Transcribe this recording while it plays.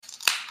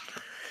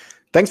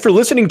Thanks for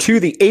listening to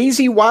the AZ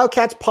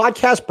Wildcats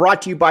Podcast,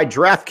 brought to you by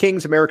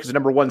DraftKings, America's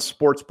 #1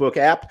 sportsbook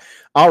app.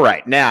 All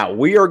right, now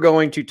we are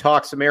going to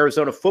talk some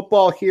Arizona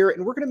football here,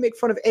 and we're going to make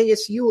fun of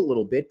ASU a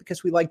little bit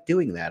because we like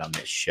doing that on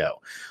this show.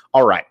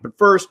 All right, but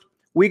first,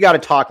 we got to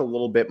talk a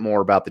little bit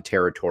more about the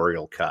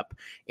Territorial Cup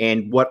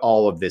and what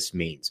all of this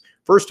means.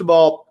 First of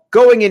all,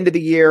 going into the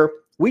year,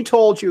 we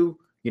told you,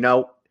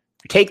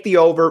 take the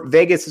over.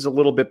 Vegas is a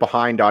little bit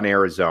behind on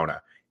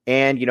Arizona.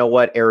 And you know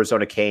what?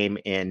 Arizona came,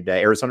 and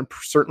Arizona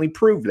certainly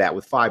proved that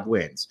with 5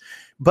 wins.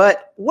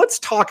 But let's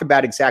talk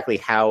about exactly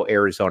how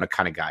Arizona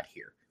kind of got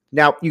here.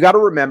 Now, you got to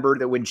remember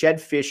that when Jedd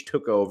Fisch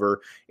took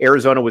over,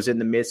 Arizona was in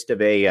the midst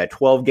of a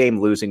 12-game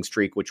losing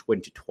streak, which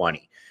went to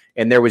 20.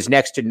 And there was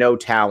next to no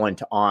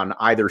talent on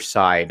either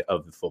side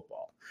of the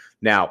football.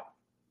 Now,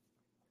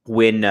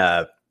 when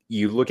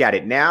you look at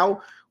it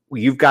now,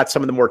 you've got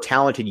some of the more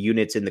talented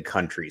units in the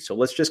country. So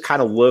let's just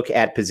kind of look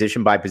at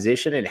position by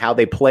position and how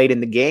they played in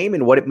the game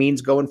and what it means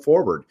going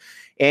forward.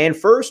 And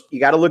first, you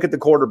got to look at the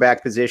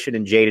quarterback position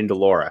in Jayden de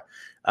Laura.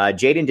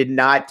 Jayden did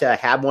not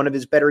have one of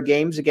his better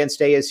games against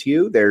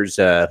ASU. There's,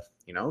 to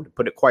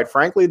put it quite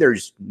frankly,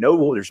 there's no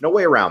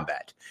way around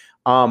that.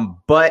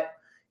 But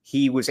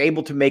he was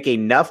able to make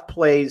enough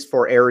plays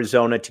for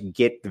Arizona to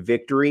get the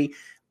victory.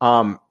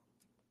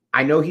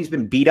 I know he's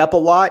been beat up a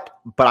lot,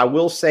 but I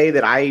will say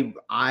that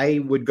I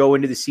would go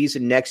into the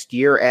season next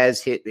year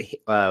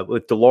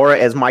with de Laura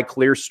as my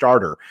clear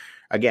starter.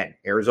 Again,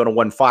 Arizona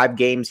won 5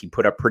 games. He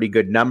put up pretty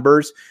good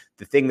numbers.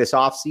 The thing this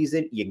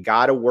offseason, you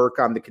got to work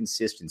on the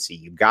consistency.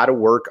 You got to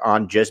work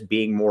on just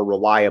being more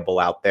reliable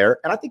out there.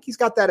 And I think he's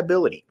got that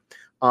ability.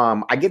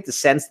 I get the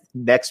sense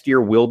next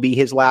year will be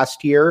his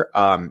last year.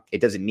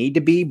 It doesn't need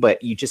to be,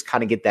 but you just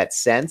kind of get that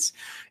sense.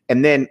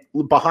 And then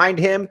behind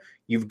him,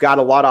 you've got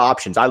a lot of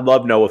options. I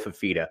love Noah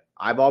Fifita.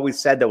 I've always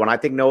said that when I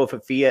think Noah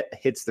Fifita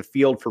hits the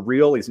field for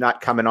real, he's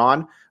not coming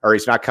on or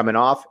he's not coming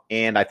off.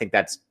 And I think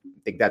that's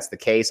the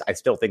case. I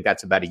still think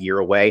that's about a year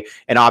away.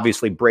 And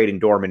obviously Braden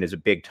Dorman is a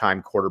big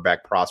time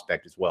quarterback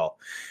prospect as well.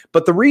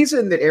 But the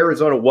reason that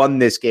Arizona won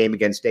this game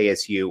against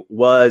ASU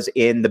was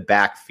in the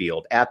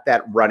backfield at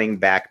that running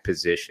back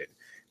position.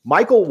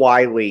 Michael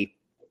Wiley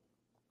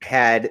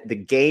had the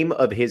game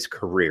of his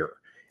career.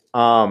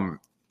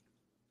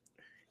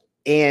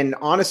 And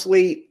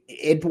honestly,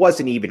 it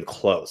wasn't even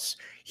close.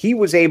 He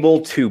was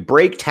able to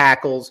break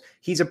tackles.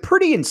 He's a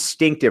pretty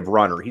instinctive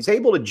runner. He's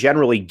able to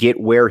generally get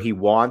where he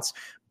wants,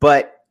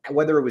 but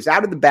whether it was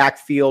out of the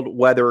backfield,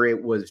 whether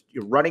it was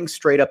running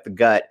straight up the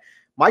gut,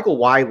 Michael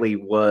Wiley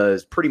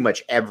was pretty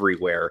much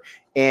everywhere.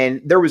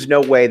 And there was no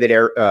way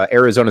that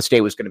Arizona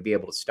State was going to be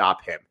able to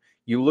stop him.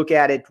 You look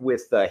at it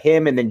with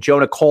him and then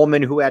Jonah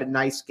Coleman, who had a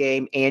nice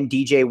game, and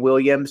DJ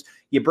Williams.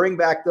 You bring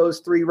back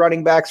those 3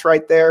 running backs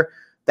right there.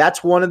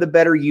 That's one of the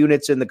better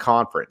units in the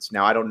conference.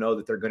 Now, I don't know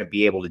that they're going to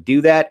be able to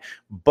do that,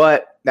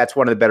 but that's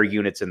one of the better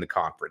units in the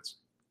conference.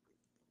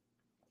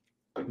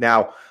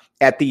 Now,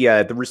 at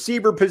the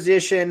receiver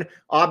position,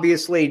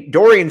 obviously,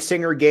 Dorian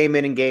Singer game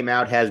in and game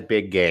out has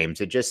big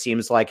games. It just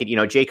seems like it.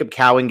 Jacob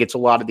Cowan gets a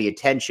lot of the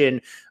attention.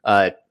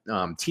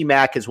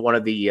 T-Mac is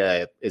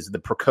is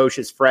the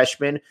precocious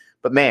freshman.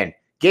 But, man,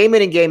 game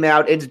in and game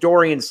out, it's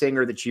Dorian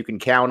Singer that you can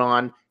count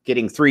on,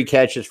 getting 3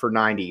 catches for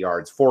 90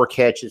 yards, 4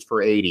 catches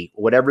for 80,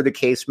 whatever the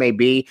case may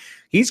be.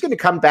 He's going to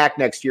come back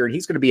next year, and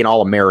he's going to be an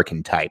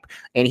All-American type.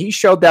 And he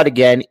showed that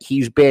again.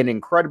 He's been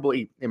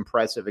incredibly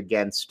impressive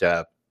against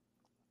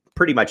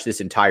pretty much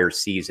this entire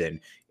season.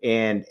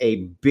 And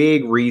a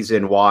big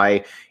reason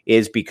why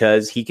is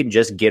because he can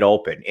just get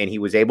open. And he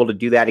was able to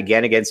do that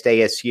again against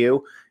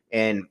ASU,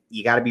 and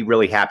you got to be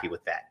really happy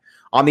with that.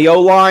 On the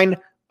O-line,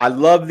 I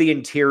love the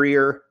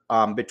interior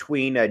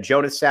between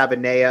Jonas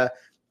Savanea,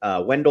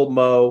 Wendell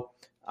Moe,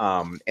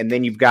 and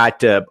then you've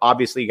got,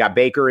 obviously, you got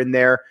Baker in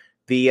there.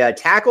 The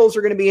tackles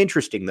are going to be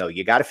interesting, though.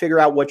 You got to figure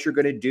out what you're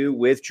going to do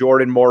with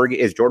Jordan Morgan.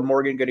 Is Jordan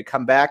Morgan going to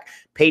come back?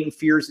 Peyton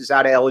Fears is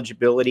out of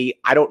eligibility.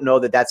 I don't know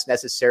that that's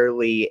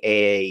necessarily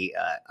a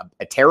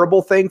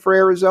terrible thing for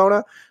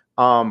Arizona,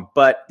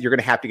 but you're going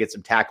to have to get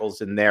some tackles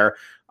in there.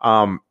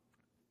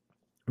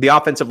 The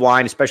offensive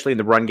line, especially in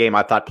the run game,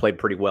 I thought played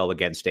pretty well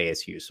against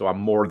ASU, so I'm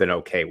more than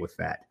okay with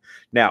that.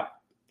 Now,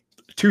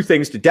 2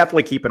 things to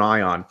definitely keep an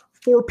eye on.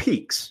 4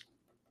 Peaks,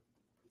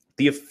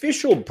 the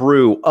official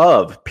brew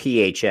of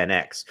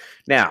PHNX.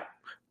 Now,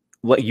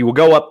 you will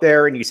go up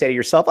there and you say to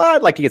yourself,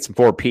 I'd like to get some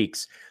 4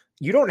 Peaks.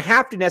 You don't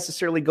have to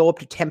necessarily go up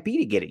to Tempe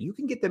to get it. You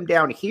can get them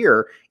down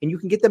here, and you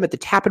can get them at the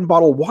Tap and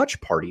Bottle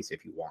watch parties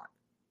if you want.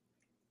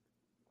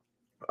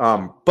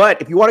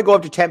 But if you want to go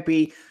up to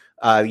Tempe,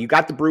 you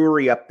got the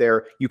brewery up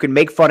there. You can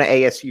make fun of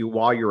ASU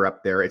while you're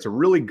up there. It's a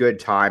really good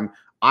time.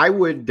 I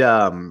would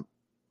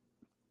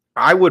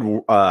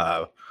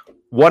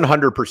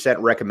 100%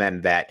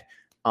 recommend that.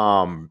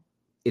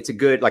 It's a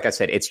good, like I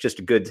said, it's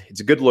a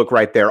good look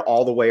right there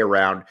all the way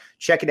around.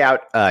 Check it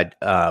out.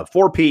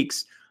 4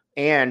 Peaks.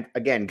 And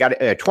again, got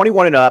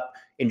 21 and up.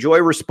 Enjoy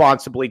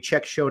responsibly.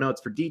 Check show notes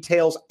for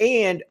details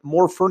and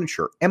more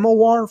furniture.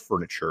 MOR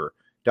Furniture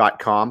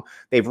wildcatsmedia.com.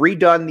 They've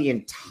redone the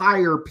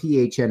entire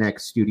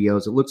PHNX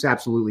studios. It looks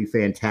absolutely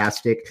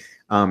fantastic.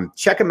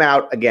 Check them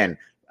out. Again,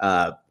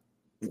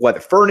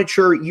 whether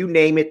furniture, you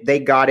name it, they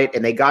got it,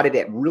 and they got it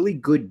at really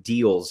good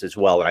deals as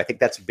well. And I think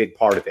that's a big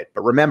part of it.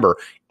 But remember,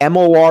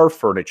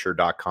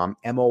 morfurniture.com,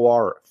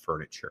 MOR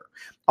Furniture.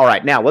 All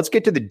right, now let's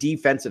get to the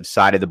defensive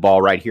side of the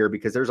ball right here,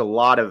 because there's a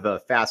lot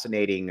of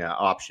fascinating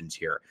options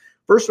here.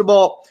 First of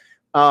all,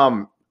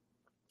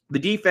 the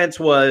defense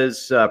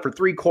was, for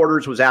 3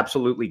 quarters, was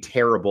absolutely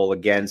terrible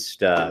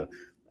against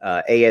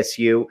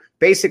ASU.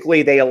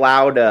 Basically, they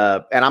allowed,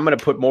 and I'm going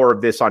to put more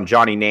of this on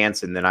Johnny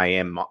Nansen than I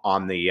am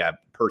on the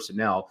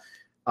personnel,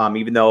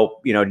 even though,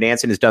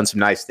 Nansen has done some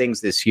nice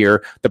things this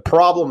year. The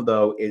problem,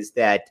 though, is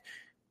that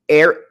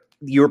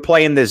you were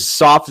playing this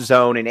soft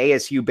zone, and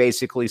ASU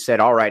basically said,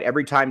 all right,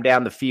 every time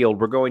down the field,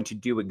 we're going to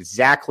do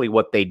exactly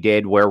what they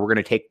did, where we're going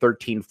to take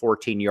 13,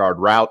 14-yard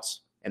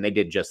routes, and they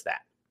did just that.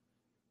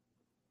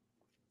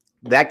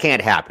 That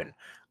can't happen.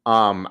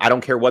 I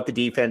don't care what the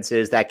defense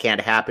is. That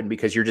can't happen,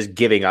 because you're just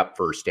giving up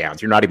first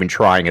downs. You're not even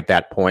trying at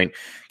that point.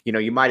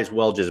 You might as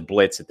well just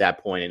blitz at that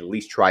point and at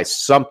least try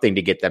something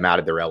to get them out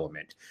of their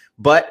element.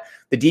 But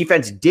the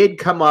defense did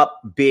come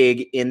up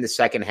big in the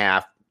second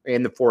half,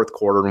 in the fourth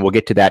quarter, and we'll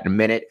get to that in a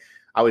minute.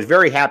 I was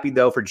very happy,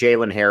 though, for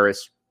Jalen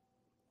Harris.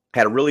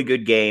 Had a really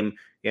good game.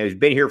 He's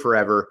been here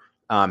forever.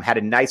 Had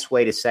a nice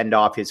way to send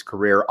off his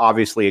career.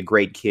 Obviously a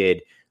great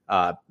kid.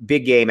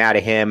 Big game out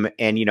of him.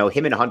 And,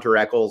 him and Hunter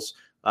Echols,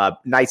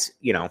 nice,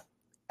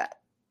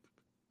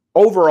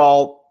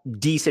 overall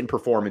decent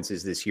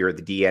performances this year at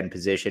the DN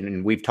position.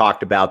 And we've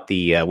talked about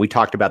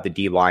the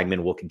D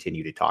linemen. We'll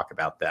continue to talk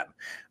about them.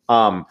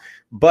 And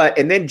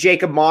then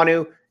Jacob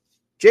Manu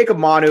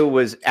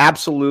was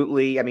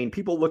absolutely,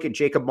 people look at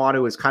Jacob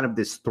Manu as kind of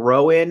this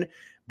throw-in,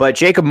 but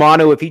Jacob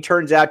Manu, if he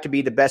turns out to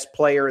be the best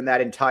player in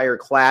that entire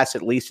class,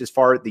 at least as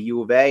far as the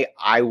U of A,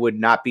 I would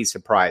not be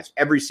surprised.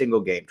 Every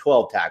single game,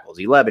 12 tackles,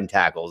 11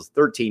 tackles,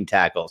 13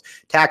 tackles,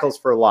 tackles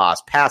for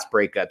loss, pass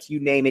breakups, you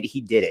name it,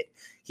 he did it.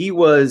 He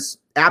was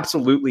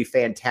absolutely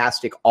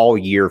fantastic all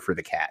year for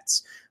the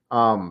Cats.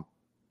 I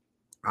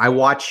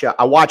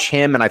watch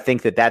him, and I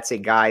think that that's a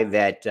guy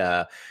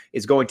that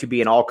is going to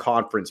be an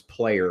all-conference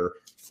player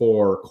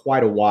for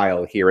quite a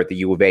while here at the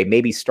U of A,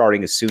 maybe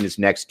starting as soon as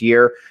next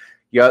year.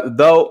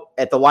 Though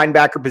at the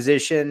linebacker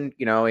position,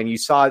 and you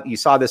saw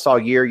this all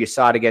year, you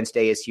saw it against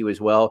ASU as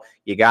well.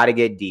 You got to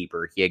get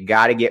deeper. You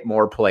got to get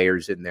more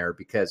players in there,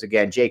 because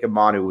again, Jacob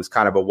Manu was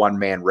kind of a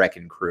one-man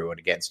wrecking crew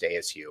against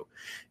ASU.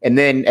 And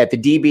then at the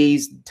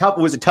DBs, it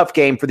was a tough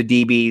game for the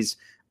DBs.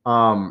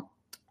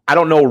 I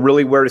don't know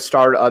really where to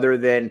start, other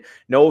than,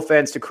 no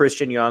offense to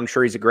Christian Young.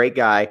 Sure, he's a great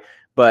guy,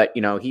 but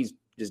he's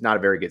just not a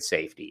very good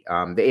safety.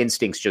 The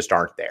instincts just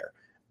aren't there.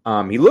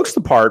 He looks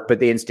the part, but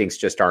the instincts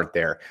just aren't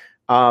there.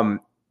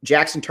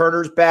 Jackson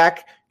Turner's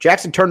back.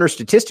 Jackson Turner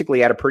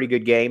statistically had a pretty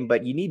good game,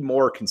 but you need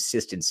more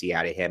consistency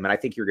out of him, and I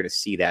think you're going to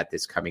see that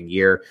this coming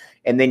year.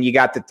 And then you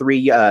got the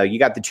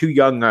 2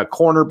 young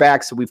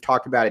cornerbacks that we've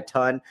talked about a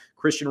ton.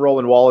 Christian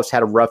Roland Wallace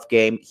had a rough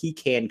game. He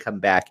can come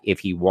back if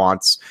he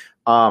wants.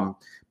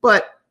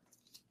 But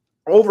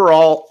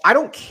overall, I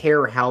don't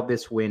care how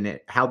this win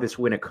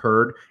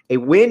occurred. A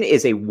win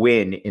is a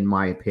win, in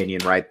my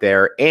opinion, right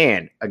there.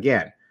 And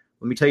again,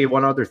 let me tell you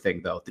one other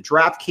thing, though. The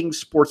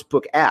DraftKings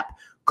Sportsbook app,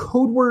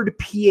 code word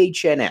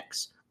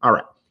PHNX. All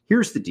right,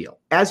 here's the deal.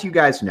 As you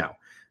guys know,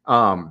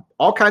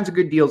 all kinds of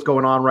good deals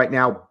going on right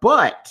now.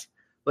 But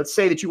let's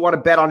say that you want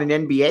to bet on an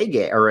NBA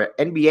game or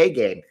an NBA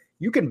game.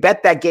 You can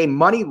bet that game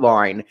money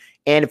line,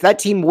 and if that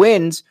team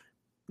wins,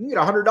 you get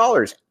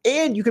 $100,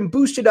 and you can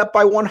boost it up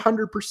by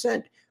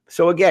 100%.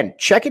 So again,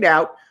 check it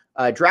out.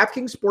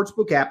 DraftKings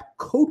Sportsbook app,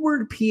 code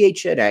word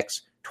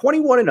PHNX,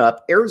 21 and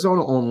up,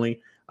 Arizona only.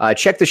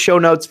 Check the show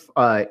notes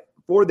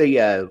for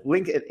the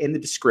link in the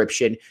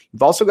description.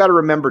 You've also got to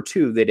remember,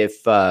 too, that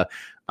if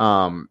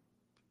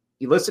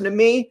you listen to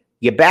me,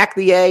 you back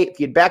the A. If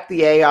you'd back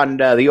the A on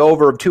the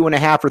over of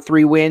 2.5 or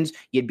 3 wins,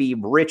 you'd be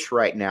rich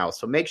right now.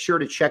 So make sure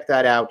to check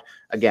that out.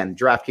 Again,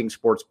 DraftKings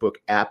Sportsbook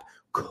app,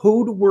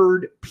 code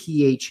word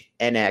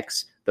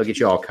PHNX. They'll get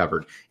you all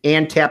covered.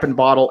 And Tap and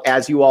Bottle,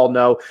 as you all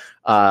know,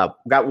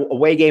 got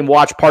away game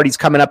watch parties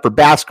coming up for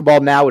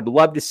basketball now. Would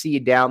love to see you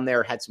down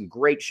there. Had some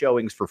great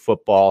showings for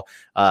football.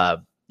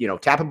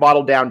 Tap and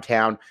Bottle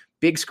downtown,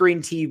 big screen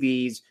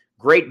TVs,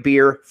 great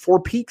beer.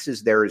 Four Peaks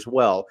is there as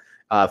well.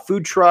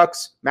 Food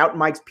trucks, Mountain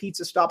Mike's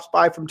Pizza stops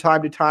by from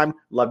time to time.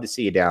 Love to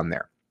see you down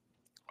there.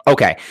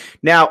 Okay,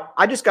 now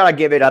I just got to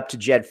give it up to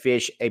Jedd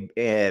Fisch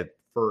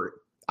for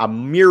a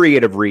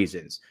myriad of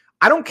reasons.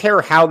 I don't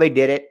care how they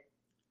did it.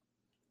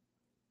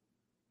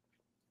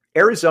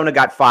 Arizona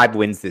got 5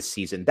 wins this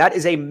season. That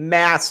is a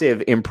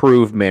massive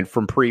improvement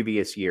from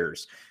previous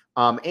years.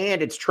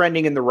 And it's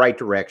trending in the right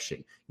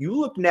direction. You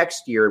look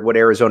next year at what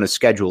Arizona's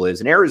schedule is,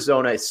 and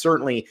Arizona is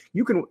certainly,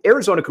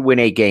 Arizona could win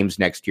 8 games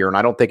next year, and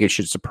I don't think it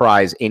should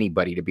surprise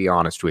anybody, to be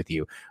honest with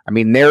you. I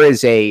mean,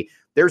 there's a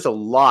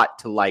lot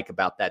to like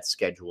about that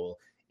schedule,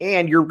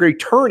 and you're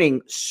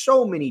returning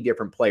so many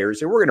different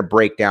players, and we're going to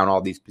break down all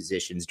these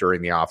positions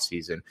during the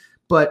offseason.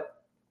 But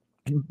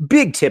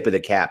Big tip of the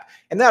cap.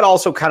 And that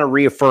also kind of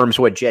reaffirms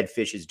what Jedd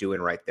Fisch is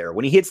doing right there.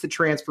 When he hits the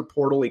transfer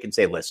portal, he can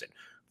say, listen,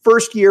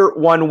 first year,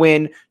 1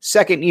 win,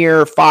 second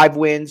year, 5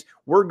 wins.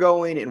 We're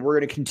going and we're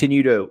going to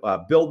continue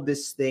to build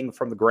this thing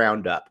from the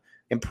ground up.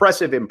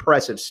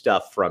 Impressive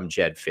stuff from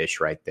Jedd Fisch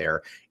right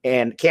there.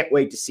 And can't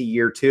wait to see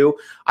year 2.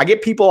 I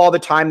get people all the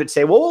time that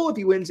say, well, if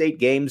he wins 8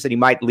 games, then he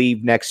might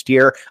leave next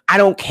year. I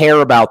don't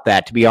care about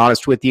that, to be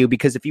honest with you,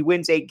 because if he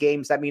wins 8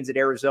 games, that means that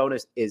Arizona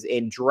is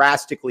in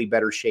drastically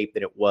better shape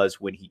than it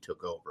was when he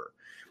took over.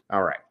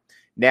 All right.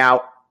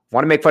 Now,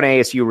 want to make fun of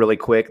ASU really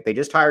quick. They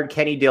just hired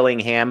Kenny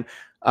Dillingham.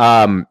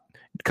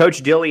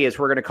 Coach Dilly, as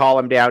we're going to call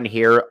him down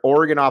here,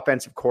 Oregon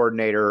offensive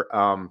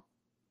coordinator.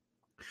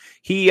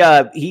 He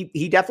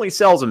definitely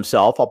sells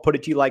himself. I'll put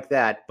it to you like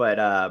that.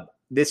 But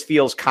this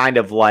feels kind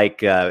of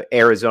like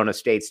Arizona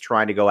State's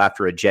trying to go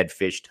after a Jedd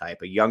Fisch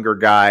type, a younger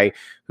guy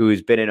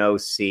who's been an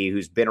OC,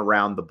 who's been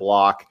around the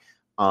block,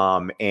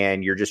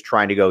 and you're just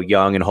trying to go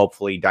young and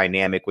hopefully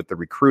dynamic with the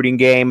recruiting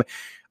game.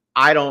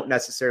 I don't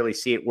necessarily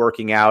see it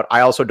working out.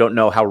 I also don't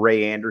know how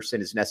Ray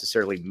Anderson is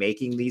necessarily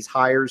making these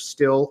hires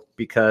still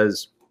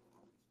because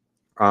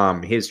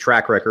his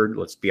track record,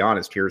 let's be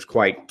honest here, is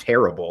quite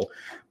terrible.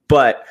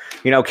 But,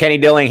 Kenny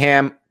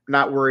Dillingham,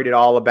 not worried at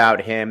all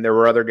about him. There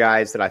were other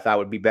guys that I thought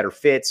would be better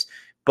fits,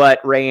 but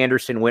Ray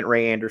Anderson went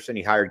Ray Anderson.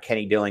 He hired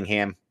Kenny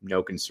Dillingham.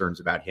 No concerns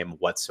about him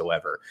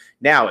whatsoever.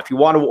 Now, if you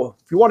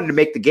wanted to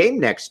make the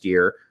game next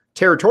year,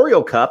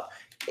 Territorial Cup,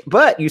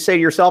 but you say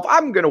to yourself,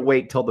 I'm going to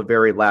wait till the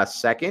very last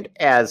second,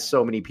 as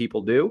so many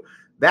people do.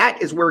 That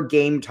is where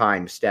Game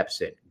Time steps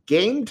in.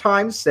 Game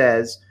Time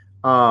says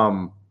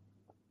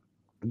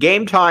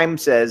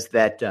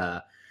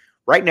that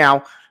right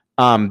now,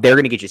 they're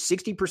going to get you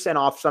 60%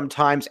 off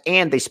sometimes,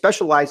 and they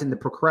specialize in the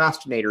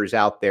procrastinators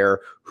out there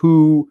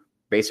who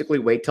basically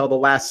wait till the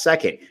last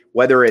second.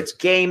 Whether it's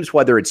games,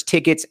 whether it's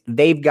tickets,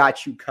 they've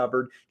got you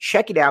covered.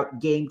 Check it out,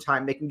 Game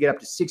Time. They can get up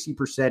to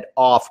 60%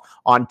 off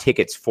on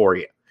tickets for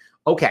you.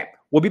 Okay,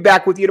 we'll be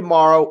back with you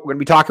tomorrow. We're going to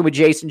be talking with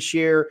Jason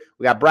Scheer.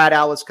 We got Brad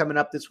Allis coming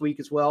up this week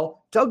as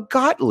well. Doug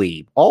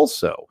Gottlieb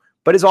also.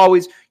 But as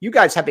always, you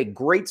guys have a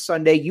great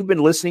Sunday. You've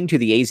been listening to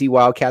the AZ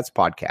Wildcats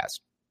podcast.